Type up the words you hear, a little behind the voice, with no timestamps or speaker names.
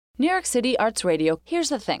New York City Arts Radio. Here's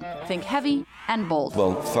the thing. Think heavy and bold.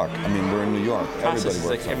 Well, fuck. I mean, we're in New York. Everybody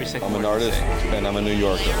works. Like I'm an artist, and I'm a New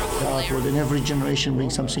Yorker. In every generation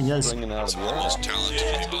brings something else. Bringing out of the most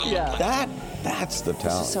talented people. Yeah. That's the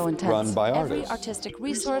talent. This is so intense. Run by Every artists. artistic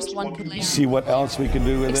resource one could use. See what else we can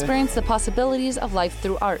do with Experience the possibilities of life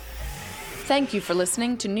through art. Thank you for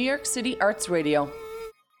listening to New York City Arts Radio.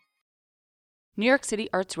 New York City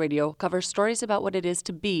Arts Radio covers stories about what it is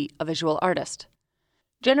to be a visual artist.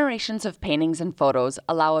 Generations of paintings and photos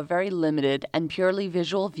allow a very limited and purely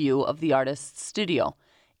visual view of the artist's studio.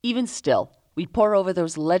 Even still, we pore over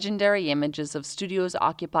those legendary images of studios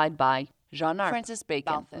occupied by Jean Arc, Francis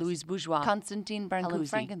Bacon, Louise Bourgeois, Constantine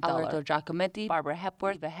Brancusi, Alberto Giacometti, Barbara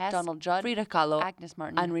Hepworth, Donald Judd, Frida Kahlo, Agnes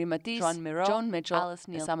Martin, Henri Matisse, Joan Miró, Joan Mitchell, Alice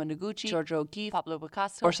Neel, Isamu Noguchi, Giorgio O'Keeffe, Pablo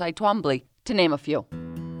Picasso, or Cy Twombly, to name a few.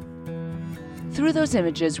 Through those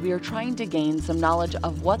images, we are trying to gain some knowledge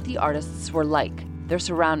of what the artists were like, their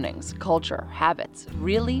surroundings, culture, habits,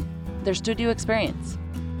 really, their studio experience.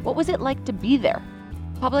 What was it like to be there?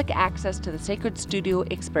 Public access to the Sacred Studio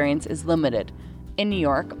experience is limited. In New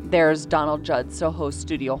York, there's Donald Judd's Soho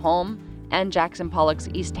Studio Home and Jackson Pollock's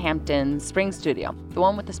East Hampton Spring Studio, the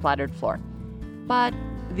one with the splattered floor. But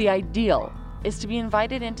the ideal is to be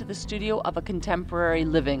invited into the studio of a contemporary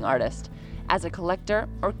living artist as a collector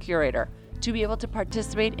or curator, to be able to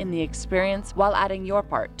participate in the experience while adding your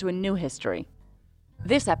part to a new history.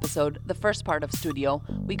 This episode, the first part of Studio,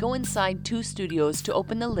 we go inside two studios to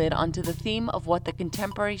open the lid onto the theme of what the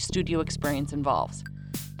contemporary studio experience involves.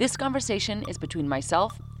 This conversation is between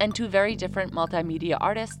myself and two very different multimedia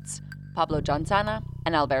artists, Pablo Janzana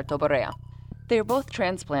and Alberto Borea. They are both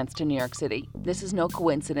transplants to New York City. This is no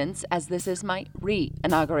coincidence, as this is my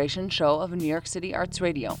re-inauguration show of New York City Arts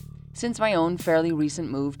Radio, since my own fairly recent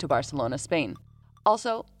move to Barcelona, Spain.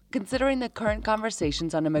 Also, considering the current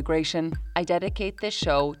conversations on immigration, I dedicate this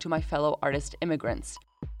show to my fellow artist immigrants.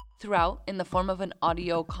 Throughout, in the form of an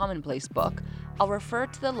audio commonplace book, I'll refer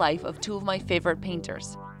to the life of two of my favorite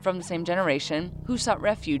painters from the same generation who sought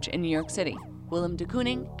refuge in New York City, Willem de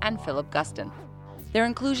Kooning and Philip Guston. Their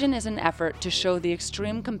inclusion is an effort to show the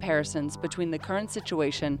extreme comparisons between the current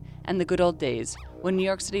situation and the good old days when New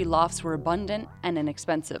York City lofts were abundant and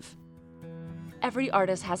inexpensive. Every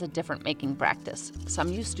artist has a different making practice.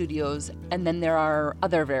 Some use studios, and then there are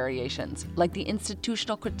other variations, like the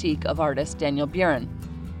institutional critique of artist Daniel Buren.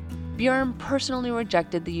 Buren personally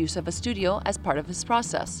rejected the use of a studio as part of his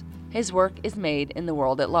process. His work is made in the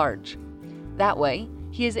world at large. That way,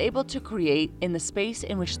 he is able to create in the space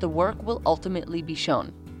in which the work will ultimately be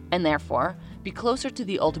shown, and therefore be closer to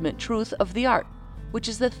the ultimate truth of the art, which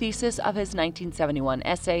is the thesis of his 1971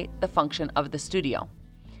 essay, The Function of the Studio.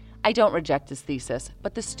 I don't reject his thesis,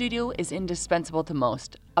 but the studio is indispensable to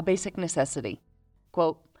most, a basic necessity.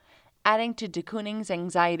 Quote, adding to de Kooning's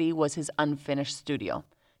anxiety was his unfinished studio.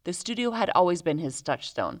 The studio had always been his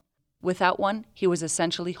touchstone. Without one, he was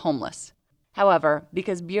essentially homeless. However,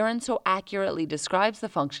 because Buren so accurately describes the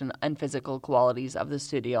function and physical qualities of the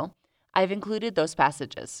studio, I've included those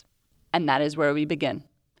passages. And that is where we begin.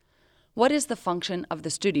 What is the function of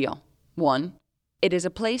the studio? 1. It is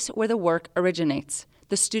a place where the work originates.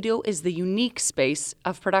 The studio is the unique space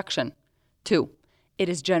of production. 2. It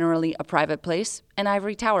is generally a private place, an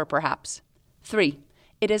ivory tower perhaps. 3.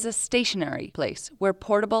 It is a stationary place where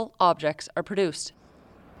portable objects are produced.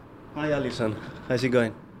 Hi, Alison. How's it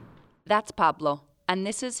going? That's Pablo, and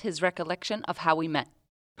this is his recollection of how we met.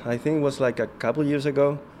 I think it was like a couple years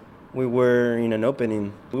ago. We were in an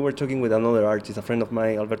opening. We were talking with another artist, a friend of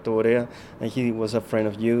mine, Alberto Borea, and he was a friend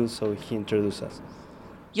of you, so he introduced us.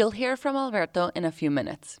 You'll hear from Alberto in a few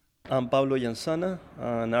minutes. I'm Pablo Janzana,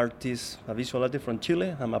 an artist, a visual artist from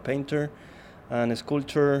Chile. I'm a painter and a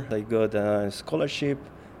sculptor. I got a scholarship,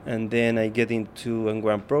 and then I get into a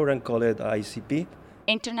grant program called ICP.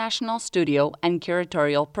 International Studio and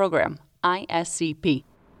Curatorial Program, ISCP.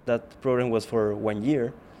 That program was for 1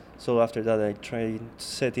 year, so after that I tried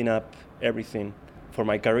setting up everything for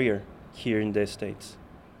my career here in the States.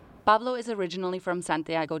 Pablo is originally from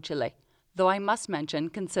Santiago, Chile, though I must mention,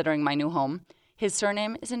 considering my new home, his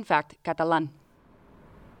surname is in fact Catalan.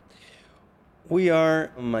 We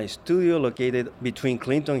are in my studio located between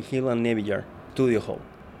Clinton Hill and Navy Yard, Studio Hall.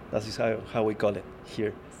 That is how we call it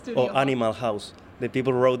here. Studio Hall. Animal House. The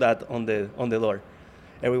people wrote that on the door.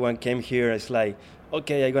 Everyone came here, it's like,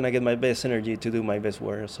 okay, I'm gonna get my best energy to do my best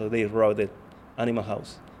work. So they wrote it, Animal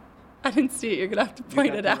House. I didn't see it, you're gonna have to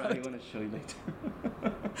point it out. I'm gonna show you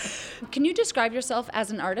later. Can you describe yourself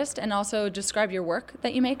as an artist and also describe your work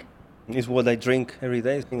that you make? It's what I drink every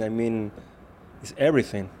day. I mean, it's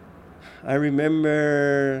everything. I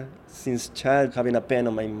remember since child having a pen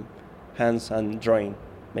on my hands and drawing.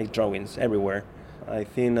 make drawings everywhere. I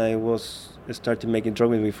think I was started making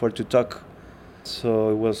drawings before to talk,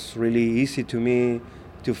 so it was really easy to me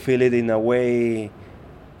to feel it in a way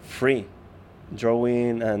free,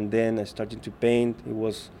 drawing, and then I started to paint. It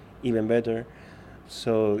was even better.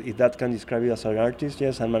 So if that can describe you as an artist,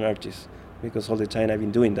 yes, I'm an artist, because all the time I've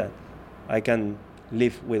been doing that. I can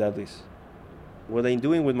live without this. What I'm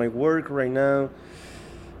doing with my work right now,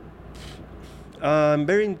 I'm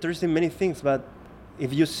very interested in many things, but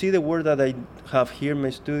if you see the work that I have here in my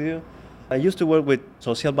studio, I used to work with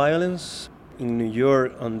social violence in New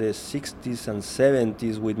York on the 60s and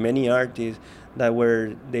 70s with many artists that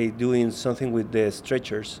were doing something with the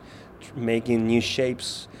stretchers, making new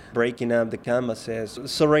shapes, breaking up the canvases.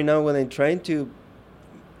 So right now when I'm trying to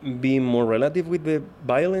be more relative with the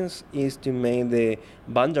violence is to make the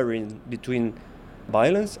boundary between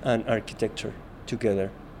violence and architecture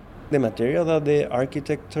together. The material that the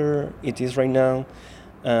architecture it is right now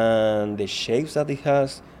and the shapes that it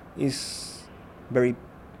has is very,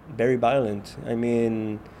 very violent. I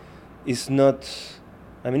mean, it's not,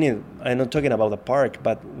 I'm not talking about a park,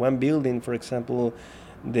 but one building, for example,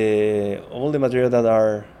 all the material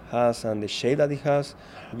that has and the shape that it has,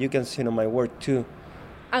 you can see it on my work too.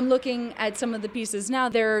 I'm looking at some of the pieces now.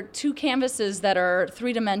 There are two canvases that are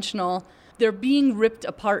three-dimensional. They're being ripped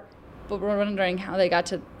apart, but we're wondering how they got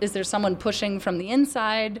to, is there someone pushing from the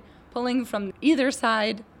inside, pulling from either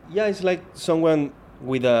side? Yeah, it's like someone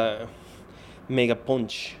with a mega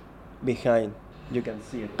punch behind. You can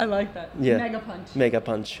see it. I like that. Yeah. Mega punch. Mega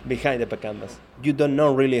punch behind the canvas. You don't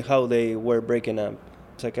know really how they were breaking up.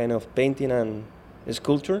 It's a kind of painting and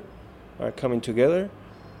sculpture are coming together.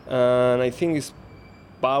 And I think it's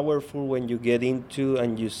powerful when you get into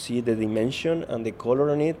and you see the dimension and the color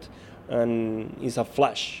on it. And it's a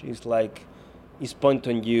flash. It's like it's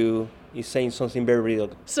pointing on you. It's saying something very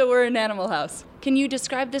real. So we're in Animal House. Can you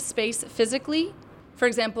describe this space physically? For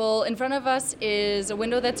example, in front of us is a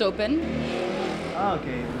window that's open.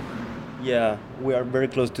 Okay. Yeah, we are very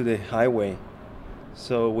close to the highway,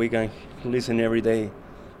 so we can listen every day.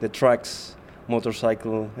 The trucks,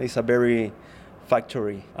 motorcycle. It's a very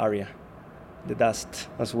factory area. The dust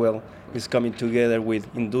as well is coming together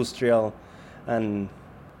with industrial and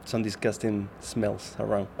some disgusting smells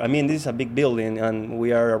around. I mean, this is a big building, and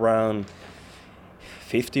we are around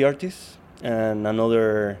 50 artists and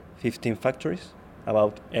another 15 factories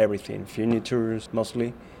about everything, furniture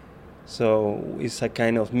mostly. So it's a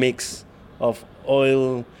kind of mix of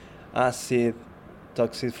oil, acid,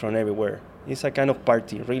 toxic from everywhere. It's a kind of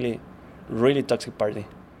party, really, really toxic party.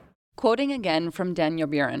 Quoting again from Daniel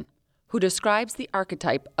Buren, who describes the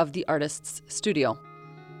archetype of the artist's studio.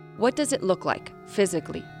 What does it look like,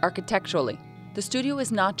 physically, architecturally? The studio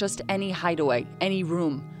is not just any hideaway, any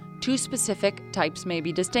room. Two specific types may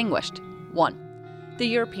be distinguished. 1. The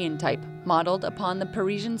European type, modeled upon the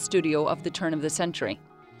Parisian studio of the turn of the century.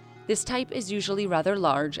 This type is usually rather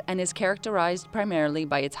large and is characterized primarily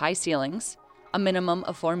by its high ceilings, a minimum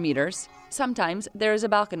of 4 meters. Sometimes there is a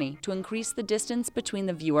balcony to increase the distance between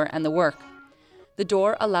the viewer and the work. The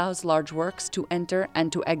door allows large works to enter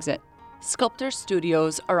and to exit. Sculptors'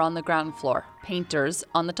 studios are on the ground floor, painters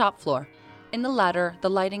on the top floor. In the latter, the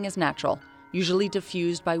lighting is natural, usually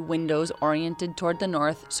diffused by windows oriented toward the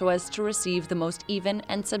north so as to receive the most even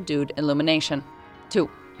and subdued illumination. 2.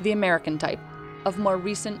 The American type, of more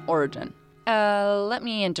recent origin. Let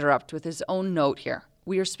me interrupt with his own note here.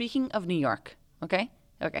 We are speaking of New York, okay?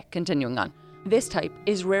 Okay, continuing on. This type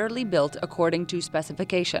is rarely built according to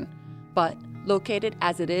specification, but located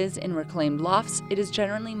as it is in reclaimed lofts, it is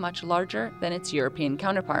generally much larger than its European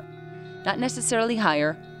counterpart. Not necessarily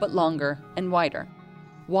higher, but longer and wider.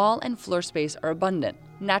 Wall and floor space are abundant.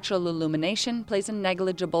 Natural illumination plays a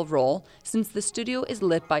negligible role since the studio is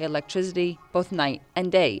lit by electricity both night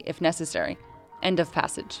and day if necessary. End of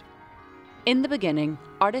passage. In the beginning,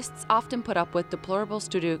 artists often put up with deplorable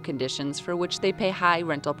studio conditions for which they pay high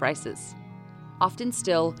rental prices. Often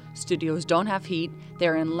still, studios don't have heat,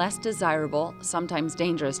 they're in less desirable, sometimes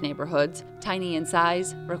dangerous neighborhoods, tiny in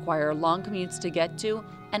size, require long commutes to get to,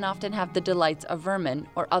 and often have the delights of vermin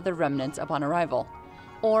or other remnants upon arrival.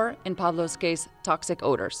 Or, in Pablo's case, toxic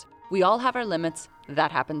odors. We all have our limits,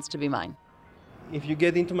 that happens to be mine. If you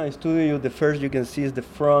get into my studio, the first you can see is the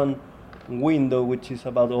front window, which is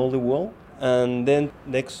about all the wall. And then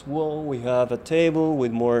next wall, we have a table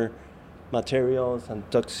with more materials and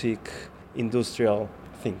toxic industrial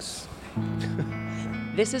things.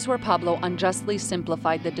 This is where Pablo unjustly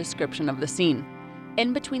simplified the description of the scene.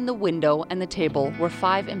 In between the window and the table were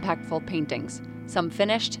 5 impactful paintings, some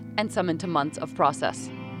finished and some into months of process,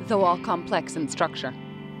 though all complex in structure.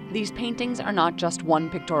 These paintings are not just one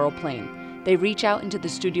pictorial plane. They reach out into the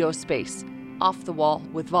studio space, off the wall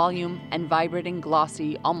with volume and vibrating,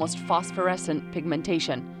 glossy, almost phosphorescent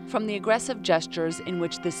pigmentation. From the aggressive gestures in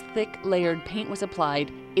which this thick, layered paint was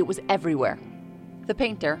applied, it was everywhere. The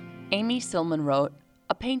painter, Amy Silman, wrote,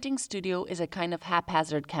 "A painting studio is a kind of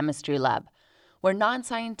haphazard chemistry lab, where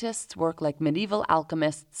non-scientists work like medieval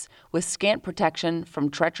alchemists with scant protection from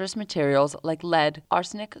treacherous materials like lead,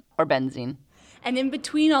 arsenic, or benzene." And in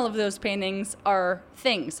between all of those paintings are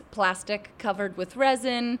things, plastic covered with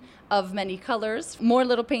resin of many colors, more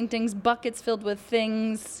little paintings, buckets filled with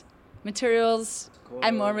things, materials,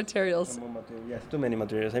 and more materials. Yes, too many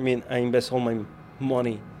materials. I mean, I invest all my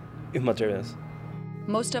money in materials.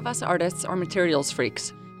 Most of us artists are materials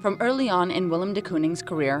freaks. From early on in Willem de Kooning's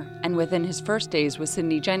career, and within his first days with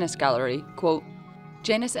Sydney Janus Gallery, quote,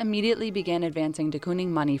 "Janus immediately began advancing de Kooning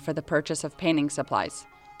money for the purchase of painting supplies.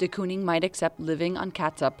 De Kooning might accept living on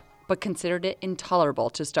catsup, but considered it intolerable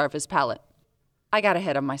to starve his palate." I got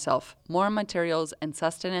ahead of myself. More on materials and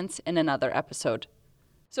sustenance in another episode.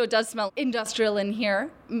 So it does smell industrial in here,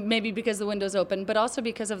 maybe because the window's open, but also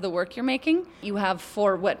because of the work you're making. You have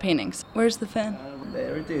 4 wet paintings. Where's the fan?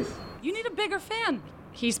 There it is. You need a bigger fan.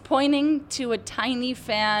 He's pointing to a tiny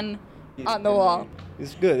fan on the wall.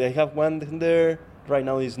 It's good. I have one there. Right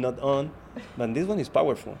now it's not on, but this one is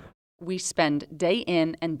powerful. We spend day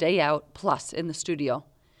in and day out plus in the studio.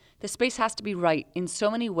 The space has to be right in so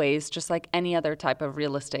many ways, just like any other type of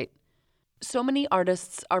real estate. So many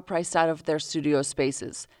artists are priced out of their studio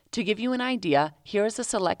spaces. To give you an idea, here is a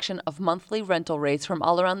selection of monthly rental rates from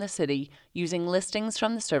all around the city using listings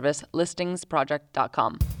from the service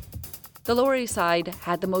listingsproject.com. The Lower East Side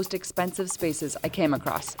had the most expensive spaces I came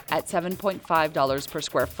across at $7.5 per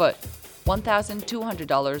square foot,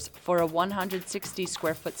 $1,200 for a 160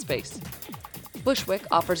 square foot space. Bushwick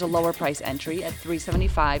offers a lower price entry at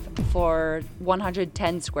 $375 for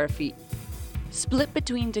 110 square feet. Split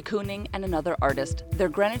between de Kooning and another artist, their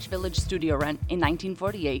Greenwich Village studio rent in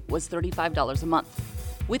 1948 was $35 a month.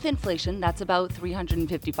 With inflation, that's about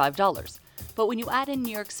 $355. But when you add in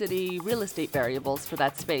New York City real estate variables for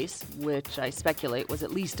that space, which I speculate was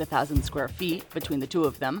at least 1,000 square feet between the two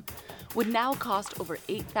of them, would now cost over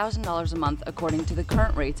 $8,000 a month according to the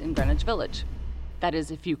current rates in Greenwich Village. That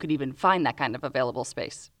is, if you could even find that kind of available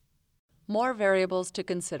space. More variables to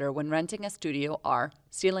consider when renting a studio are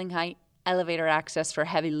ceiling height, elevator access for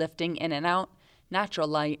heavy lifting in and out, natural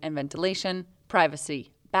light and ventilation,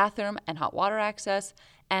 privacy, bathroom and hot water access,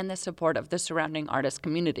 and the support of the surrounding artist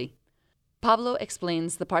community. Pablo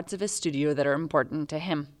explains the parts of his studio that are important to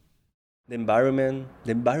him. The environment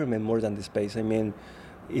more than the space. I mean,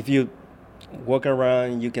 if you walk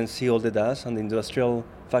around, you can see all the dust on the industrial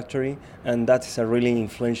factory, and that is a really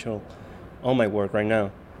influential on my work right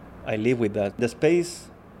now. I live with that. The space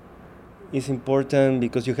is important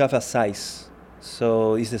because you have a size,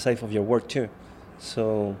 so it's the size of your work too.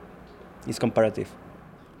 So it's comparative.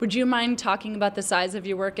 Would you mind talking about the size of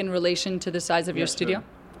your work in relation to the size of your studio? Sure.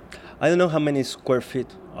 I don't know how many square feet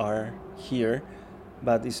are here,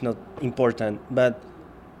 but it's not important. But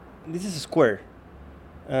this is a square,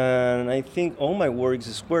 and I think all my work is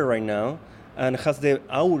a square right now, and has the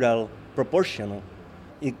aural proportional.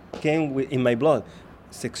 It came in my blood,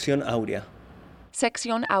 sección áurea.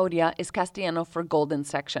 Sección áurea is Castellano for golden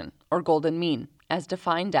section, or golden mean, as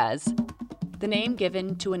defined as the name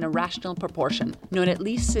given to an irrational proportion, known at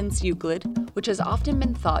least since Euclid, which has often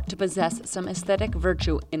been thought to possess some aesthetic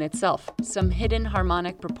virtue in itself, some hidden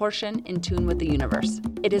harmonic proportion in tune with the universe.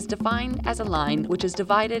 It is defined as a line which is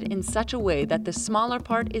divided in such a way that the smaller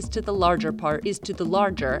part is to the larger part is to the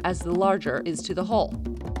larger as the larger is to the whole.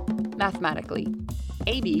 Mathematically,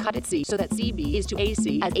 AB cut at C so that CB is to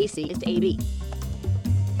AC as AC is to AB.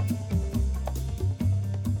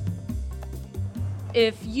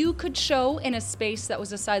 If you could show in a space that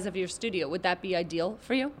was the size of your studio, would that be ideal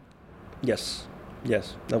for you? Yes,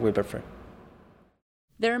 that would be perfect.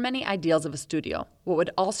 There are many ideals of a studio. What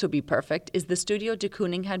would also be perfect is the studio de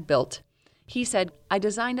Kooning had built. He said, "I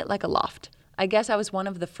designed it like a loft. I guess I was one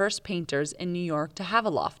of the first painters in New York to have a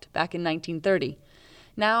loft back in 1930.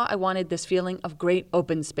 Now I wanted this feeling of great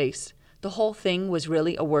open space. The whole thing was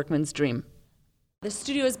really a workman's dream." The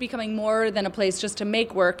studio is becoming more than a place just to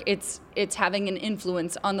make work. It's having an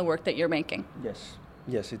influence on the work that you're making.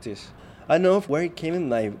 Yes, it is. I know where it came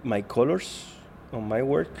in my colors on my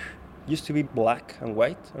work. Used to be black and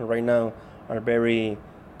white, and right now are very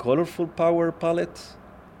colorful power palettes.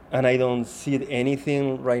 And I don't see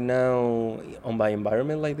anything right now on my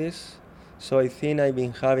environment like this. So I think I've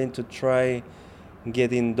been having to try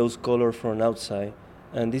getting those colors from outside.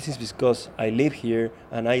 And this is because I live here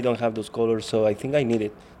and I don't have those colors, so I think I need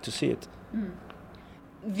it to see it.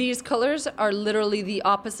 These colors are literally the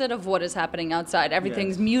opposite of what is happening outside.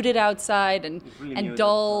 Everything's Yes. muted outside and Muted.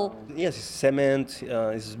 dull. Yes, it's cement.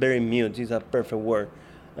 It's very mute. It's a perfect word.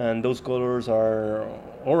 And those colors are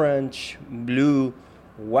orange, blue,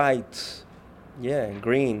 white,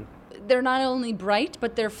 green. They're not only bright,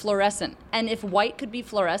 but they're fluorescent. And if white could be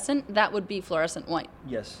fluorescent, that would be fluorescent white.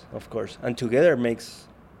 Yes, of course. And together makes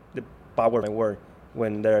the power of my work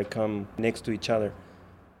when they come next to each other.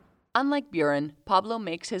 Unlike Buren, Pablo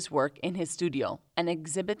makes his work in his studio and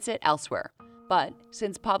exhibits it elsewhere. But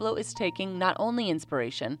since Pablo is taking not only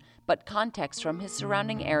inspiration, but context from his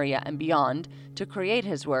surrounding area and beyond to create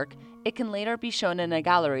his work, it can later be shown in a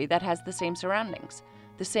gallery that has the same surroundings,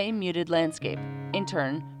 the same muted landscape, in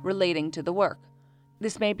turn relating to the work.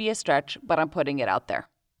 This may be a stretch, but I'm putting it out there.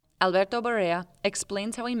 Alberto Barea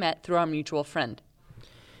explains how we met through our mutual friend.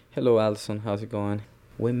 Hello, Alison. How's it going?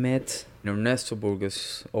 We met in Ernesto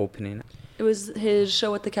Burgos' opening. It was his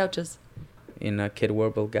show at the Couches. In a Kate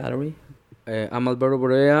Warble gallery. I'm Alberto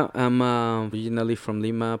Barea. I'm originally from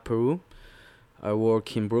Lima, Peru. I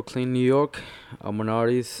work in Brooklyn, New York. I'm an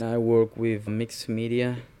artist. I work with mixed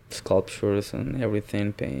media, sculptures and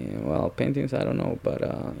everything. Paintings, I don't know, but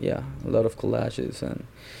a lot of collages and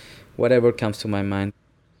whatever comes to my mind.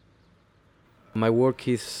 My work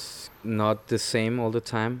is not the same all the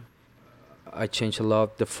time. I change a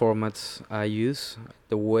lot the formats I use,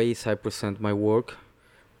 the ways I present my work,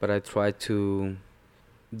 but I try to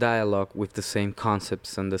dialogue with the same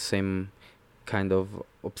concepts and the same kind of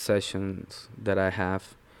obsessions that I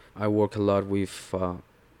have. I work a lot with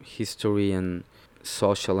history and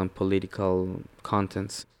social and political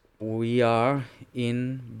contents. We are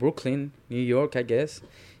in Brooklyn, New York, I guess,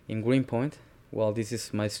 in Greenpoint. Well, this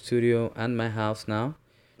is my studio and my house now.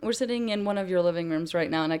 We're sitting in one of your living rooms right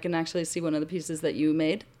now, and I can actually see one of the pieces that you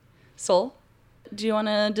made, Soul. Do you want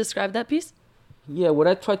to describe that piece? Yeah, what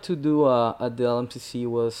I tried to do at the LMCC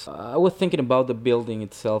was, I was thinking about the building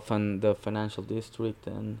itself and the financial district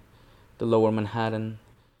and the Lower Manhattan.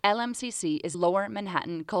 LMCC is Lower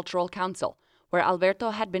Manhattan Cultural Council, where Alberto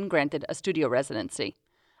had been granted a studio residency.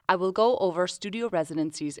 I will go over studio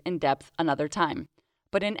residencies in depth another time,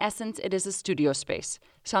 but in essence it is a studio space,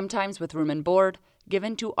 sometimes with room and board,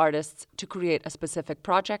 given to artists to create a specific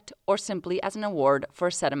project or simply as an award for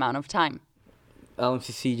a set amount of time.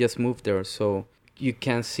 LMCC just moved there, so you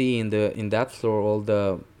can see in that floor all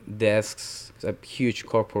the desks, a huge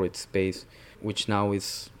corporate space, which now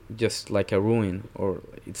is just like a ruin or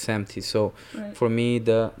it's empty. So for me,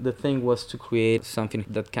 the thing was to create something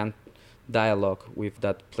that can dialogue with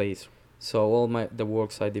that place. So all the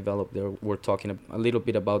works I developed there were talking a little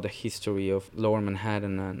bit about the history of Lower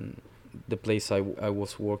Manhattan and the place I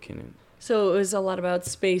was working in. So it was a lot about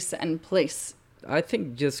space and place. I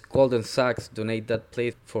think just Golden Sachs donate that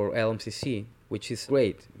place for LMCC, which is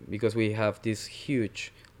great because we have this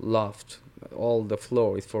huge loft. All the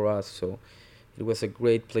floor is for us, so it was a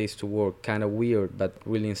great place to work. Kind of weird, but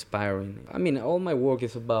really inspiring. I mean, all my work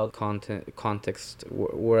is about context,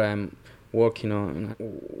 where I'm working on,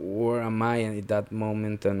 where am I at that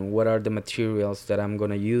moment, and what are the materials that I'm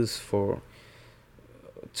gonna use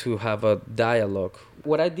to have a dialogue.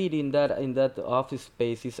 What I did in that office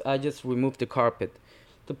space is I just removed the carpet.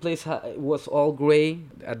 The place was all gray,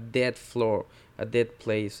 a dead floor, a dead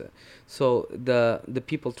place. So the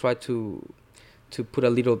people tried to put a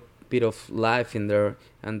little bit of life in there,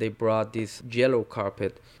 and they brought this yellow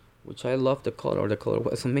carpet, which I love the color. The color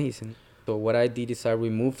was amazing. So what I did is I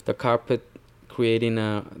removed the carpet, creating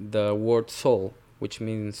the word soul, which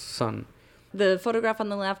means sun. The photograph on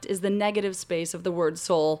the left is the negative space of the word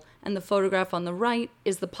soul, and the photograph on the right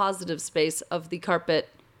is the positive space of the carpet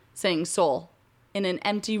saying soul, in an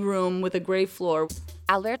empty room with a gray floor.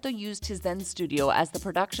 Alberto used his then studio as the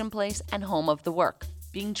production place and home of the work,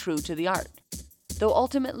 being true to the art. Though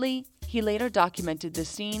ultimately, he later documented the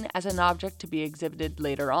scene as an object to be exhibited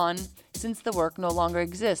later on, since the work no longer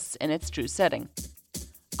exists in its true setting.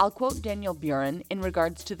 I'll quote Daniel Buren in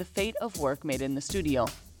regards to the fate of work made in the studio.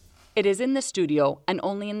 It is in the studio, and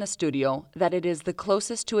only in the studio, that it is the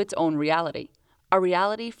closest to its own reality, a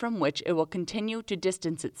reality from which it will continue to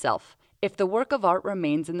distance itself. If the work of art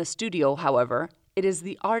remains in the studio, however, it is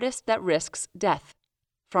the artist that risks death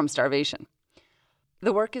from starvation.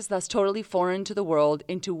 The work is thus totally foreign to the world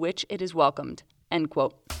into which it is welcomed." End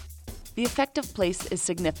quote. The effect of place is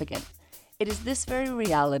significant. It is this very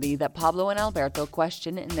reality that Pablo and Alberto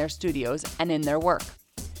question in their studios and in their work.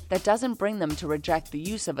 That doesn't bring them to reject the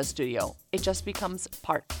use of a studio, it just becomes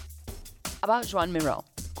part. About Joan Miró,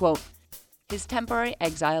 quote, "His temporary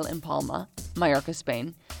exile in Palma, Mallorca,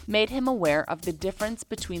 Spain, made him aware of the difference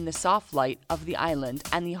between the soft light of the island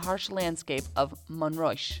and the harsh landscape of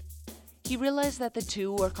Monroich. He realized that the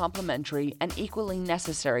two were complementary and equally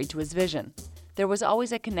necessary to his vision. There was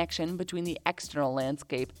always a connection between the external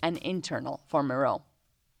landscape and internal for Moreau.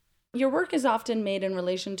 Your work is often made in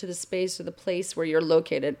relation to the space or the place where you're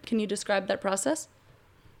located. Can you describe that process?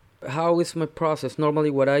 How is my process? Normally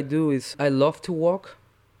what I do is I love to walk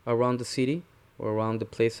around the city or around the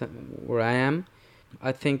place where I am.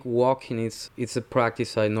 I think walking it's a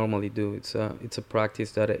practice I normally do. It's a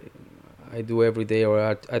practice that I do every day,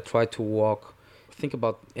 or I try to walk, think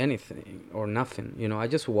about anything or nothing. I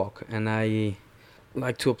just walk, and I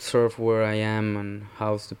like to observe where I am and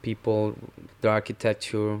how's the people, the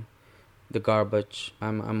architecture, the garbage.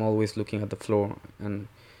 I'm always looking at the floor and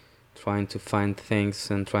trying to find things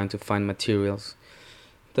and trying to find materials.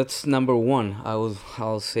 That's number one.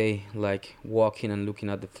 I'll say, like, walking and looking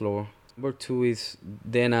at the floor. Number two is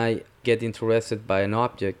then I get interested by an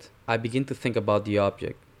object. I begin to think about the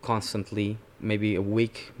object constantly, maybe a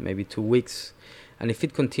week, maybe 2 weeks. And if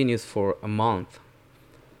it continues for a month,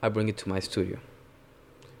 I bring it to my studio.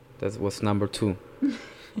 That was number two.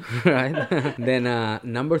 Right? Then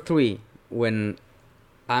number three, when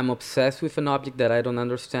I'm obsessed with an object that I don't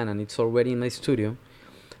understand and it's already in my studio,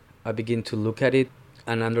 I begin to look at it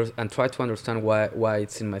and try to understand why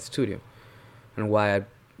it's in my studio and why I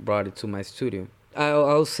brought it to my studio.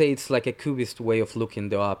 I'll say it's like a cubist way of looking at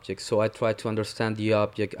the object. So I try to understand the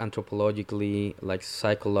object anthropologically, like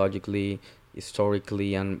psychologically,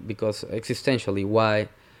 historically, and because existentially,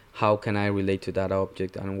 how can I relate to that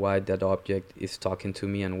object and why that object is talking to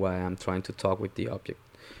me and why I'm trying to talk with the object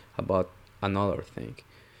about another thing.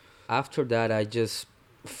 After that, I just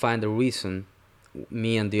find a reason.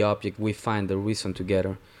 Me and the object, we find the reason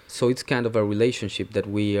together. So it's kind of a relationship that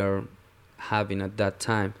we are having at that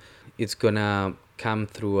time. It's gonna come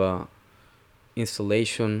through a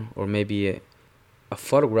installation or maybe a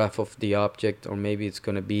photograph of the object, or maybe it's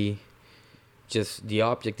gonna be just the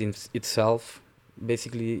object itself.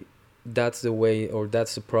 Basically, that's the way, or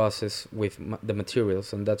that's the process with the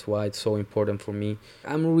materials, and that's why it's so important for me.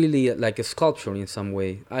 I'm really like a sculptor in some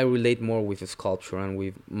way. I relate more with a sculpture and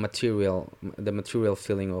with the material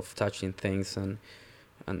feeling of touching things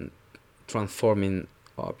and transforming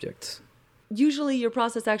objects. Usually your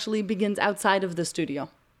process actually begins outside of the studio.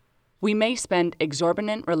 We may spend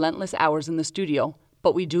exorbitant, relentless hours in the studio,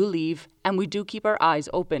 but we do leave, and we do keep our eyes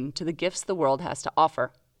open to the gifts the world has to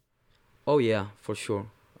offer. Oh yeah, for sure.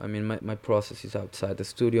 I mean, my process is outside the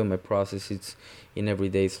studio. My process is in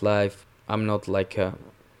everyday's life. I'm not like a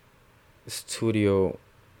studio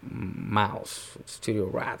mouse, studio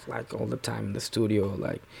rat, like all the time in the studio.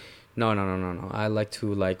 Like, no. I like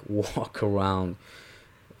to like walk around,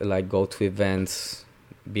 like go to events,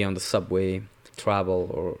 be on the subway,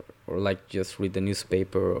 travel, or like just read the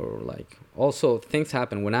newspaper, or like also things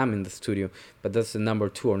happen when I'm in the studio. But that's the number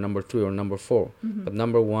 2 or number 3 or number 4. Mm-hmm. But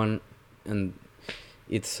number 1, and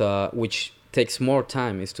it's which takes more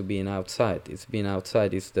time, is to being outside. Being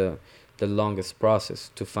outside is the longest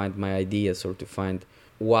process to find my ideas or to find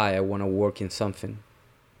why I want to work in something.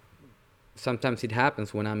 Sometimes it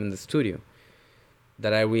happens when I'm in the studio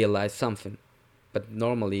that I realize something, but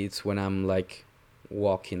normally it's when I'm like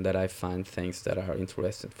walking that I find things that are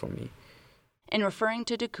interesting for me. In referring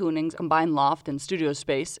to de Kooning's combined loft and studio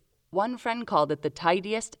space, one friend called it the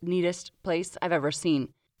tidiest, neatest place I've ever seen.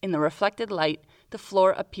 In the reflected light, the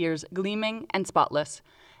floor appears gleaming and spotless.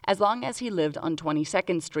 As long as he lived on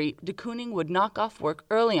 22nd Street, de Kooning would knock off work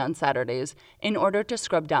early on Saturdays in order to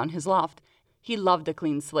scrub down his loft. He loved a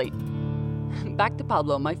clean slate. Back to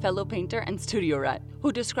Pablo, my fellow painter and studio rat,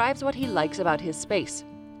 who describes what he likes about his space.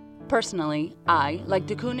 Personally, I, like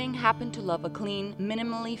de Kooning, happen to love a clean,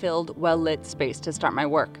 minimally filled, well-lit space to start my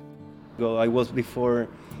work. I was before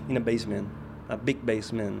in a basement, a big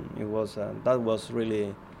basement. That was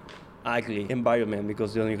really ugly environment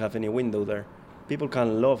because you don't have any window there. People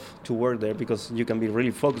can love to work there because you can be really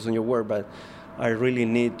focused on your work, but I really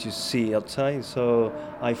need to see outside. So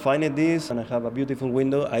I find this and I have a beautiful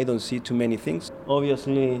window. I don't see too many things.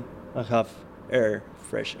 Obviously, I have air,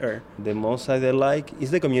 fresh air. The most I like is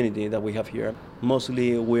the community that we have here.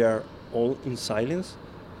 Mostly we are all in silence.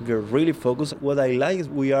 We're really focused. What I like is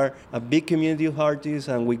we are a big community of artists,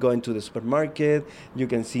 and we go into the supermarket. You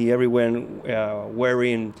can see everyone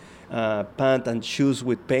wearing pants and shoes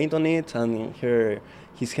with paint on it, and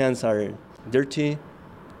his hands are dirty.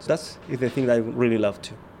 So that's the thing that I really love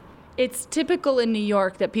too. It's typical in New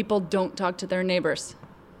York that people don't talk to their neighbors.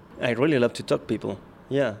 I really love to talk to people,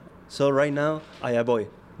 yeah. So right now, I avoid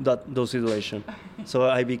those situations. So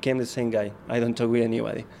I became the same guy. I don't talk with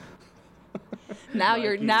anybody. Now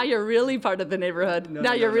you're really part of the neighborhood.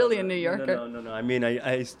 You're really a New Yorker. No. I mean,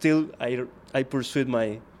 I pursued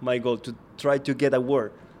my goal to try to get a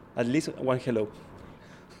word, at least one hello.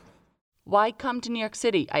 Why come to New York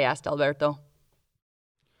City? I asked Alberto.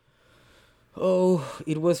 Oh,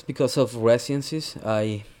 it was because of residencies.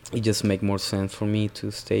 It just make more sense for me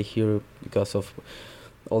to stay here because of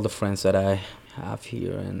all the friends that I have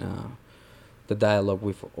here and the dialogue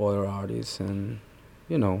with other artists, and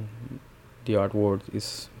the art world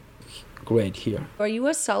is great here. Are you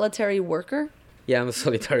a solitary worker? Yeah, I'm a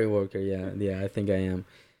solitary worker. Yeah, I think I am.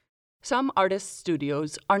 Some artist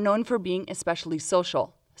studios are known for being especially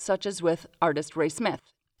social, such as with artist Ray Smith,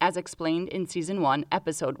 as explained in Season 1,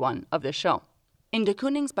 Episode 1 of this show. In de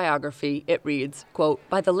Kooning's biography, it reads, quote,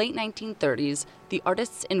 "By the late 1930s, the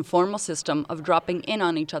artists' informal system of dropping in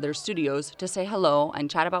on each other's studios to say hello and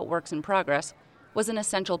chat about works in progress was an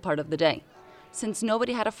essential part of the day. Since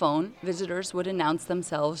nobody had a phone, visitors would announce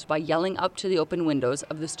themselves by yelling up to the open windows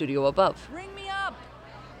of the studio above. Ring me up!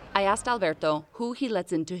 I asked Alberto who he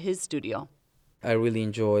lets into his studio. I really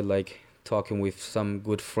enjoy talking with some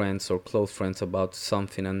good friends or close friends about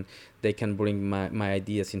something, and they can bring my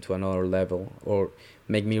ideas into another level or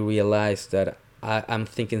make me realize that I'm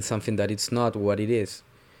thinking something that it's not what it is.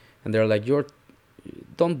 And they're like,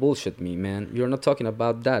 don't bullshit me, man. You're not talking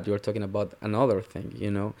about that. You're talking about another thing,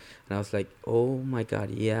 And I was like, oh my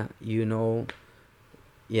God, yeah,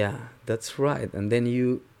 that's right. And then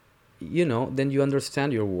then you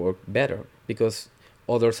understand your work better because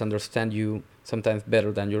others understand you sometimes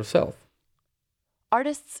better than yourself.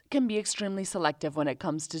 Artists can be extremely selective when it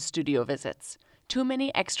comes to studio visits. Too many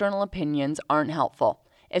external opinions aren't helpful,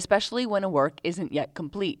 especially when a work isn't yet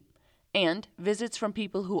complete. And visits from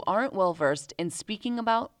people who aren't well-versed in speaking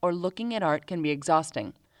about or looking at art can be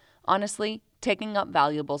exhausting, honestly, taking up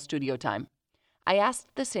valuable studio time. I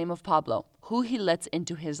asked the same of Pablo, who he lets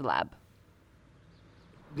into his lab.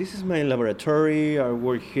 This is my laboratory. I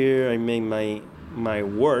work here. I make my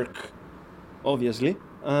work, obviously.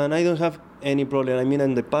 And I don't have any problem. I mean,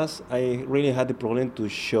 in the past, I really had the problem to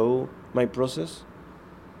show my process.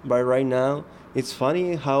 But right now, it's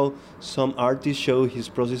funny how some artists show his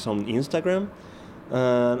process on Instagram.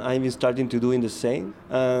 And I'm starting to doing the same.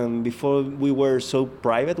 Before, we were so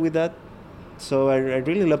private with that. So I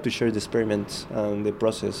really love to share the experiments and the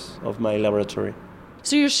process of my laboratory.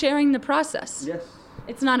 So you're sharing the process? Yes.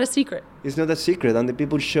 It's not a secret? It's not a secret. And the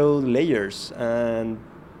people show layers and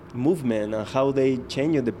movement and how they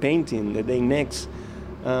change the painting the day next.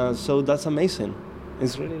 So that's amazing.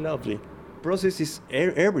 It's really lovely. Process is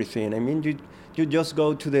everything. I mean, you just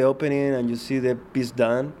go to the opening and you see the piece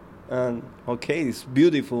done, and okay, it's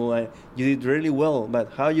beautiful. You did really well,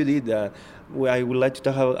 but how you did that? I would like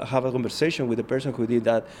to have a conversation with the person who did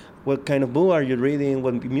that. What kind of book are you reading?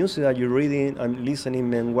 What music are you reading? I'm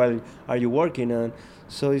listening, and while are you working? And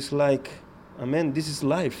so it's like, this is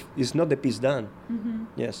life. It's not the piece done. Mm-hmm.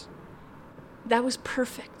 Yes. That was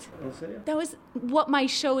perfect. That was what my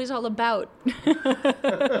show is all about.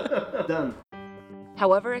 Done.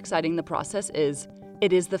 However exciting the process is,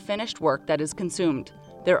 it is the finished work that is consumed.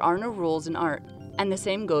 There are no rules in art, and the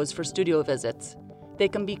same goes for studio visits. They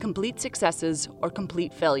can be complete successes or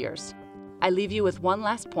complete failures. I leave you with one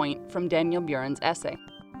last point from Daniel Buren's essay.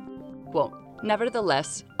 Quote,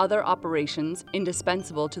 "Nevertheless, other operations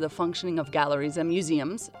indispensable to the functioning of galleries and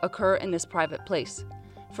museums occur in this private place.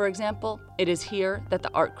 For example, it is here that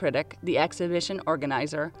the art critic, the exhibition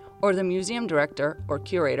organizer, or the museum director or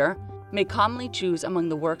curator may calmly choose among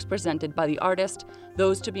the works presented by the artist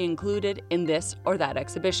those to be included in this or that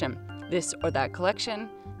exhibition, this or that collection,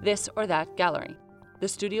 this or that gallery. The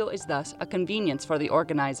studio is thus a convenience for the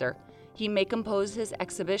organizer. He may compose his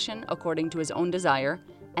exhibition according to his own desire,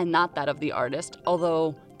 and not that of the artist,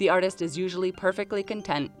 although the artist is usually perfectly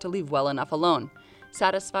content to leave well enough alone,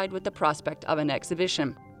 satisfied with the prospect of an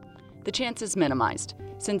exhibition. The chance is minimized,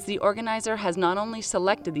 since the organizer has not only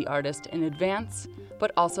selected the artist in advance,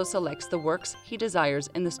 but also selects the works he desires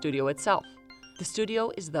in the studio itself. The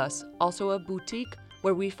studio is thus also a boutique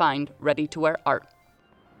where we find ready-to-wear art."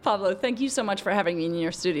 Pablo, thank you so much for having me in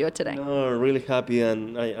your studio today. No, really happy,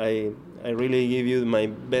 and I really give you my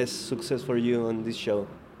best success for you on this show.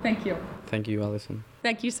 Thank you. Thank you, Alison.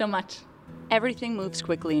 Thank you so much. Everything moves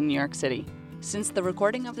quickly in New York City. Since the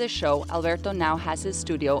recording of this show, Alberto now has his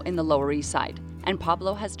studio in the Lower East Side, and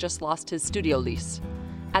Pablo has just lost his studio lease.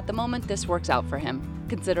 At the moment, this works out for him,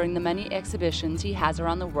 considering the many exhibitions he has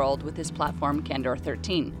around the world with his platform Candor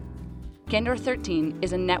 13. Candor 13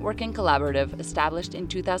 is a networking collaborative established in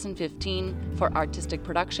 2015 for artistic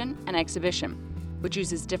production and exhibition, which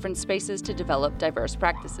uses different spaces to develop diverse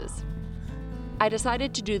practices. I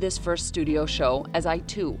decided to do this first studio show as I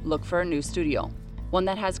too look for a new studio, one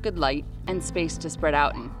that has good light and space to spread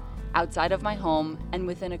out in, outside of my home and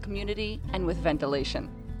within a community and with ventilation.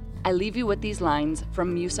 I leave you with these lines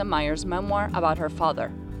from Musa Meyer's memoir about her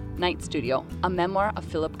father, Night Studio, a memoir of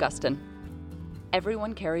Philip Guston.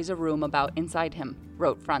 Everyone carries a room about inside him,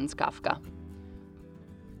 wrote Franz Kafka.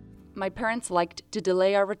 My parents liked to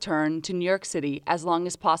delay our return to New York City as long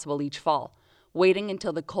as possible each fall, waiting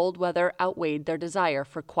until the cold weather outweighed their desire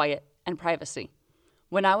for quiet and privacy.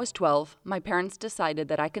 When I was 12, my parents decided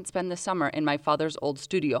that I could spend the summer in my father's old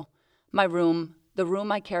studio. My room, the room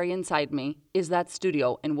I carry inside me, is that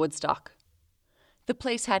studio in Woodstock. The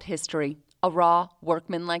place had history, a raw,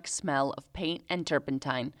 workmanlike smell of paint and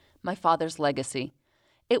turpentine, my father's legacy.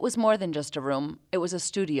 It was more than just a room, it was a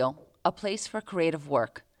studio, a place for creative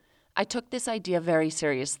work. I took this idea very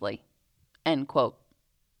seriously." End quote.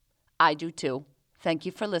 I do too. Thank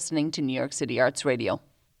you for listening to New York City Arts Radio.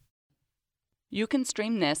 You can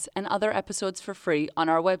stream this and other episodes for free on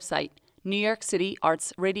our website,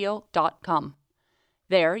 newyorkcityartsradio.com.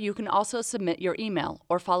 There, you can also submit your email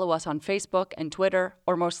or follow us on Facebook and Twitter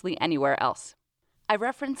or mostly anywhere else. I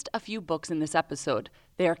referenced a few books in this episode.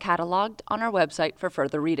 They are cataloged on our website for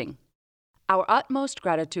further reading. Our utmost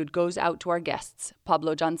gratitude goes out to our guests,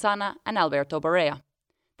 Pablo Janzana and Alberto Barea.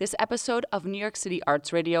 This episode of New York City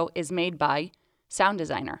Arts Radio is made by sound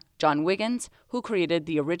designer John Wiggins, who created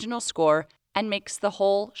the original score and makes the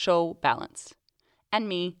whole show balance, and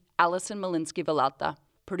me, Allison Malinsky-Villalta,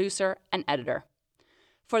 producer and editor.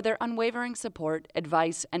 For their unwavering support,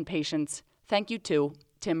 advice, and patience, thank you to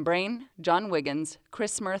Tim Brain, John Wiggins,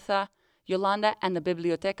 Chris Murtha, Yolanda and the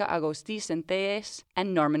Biblioteca Agustí Centelles,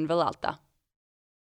 and Norman Villalta.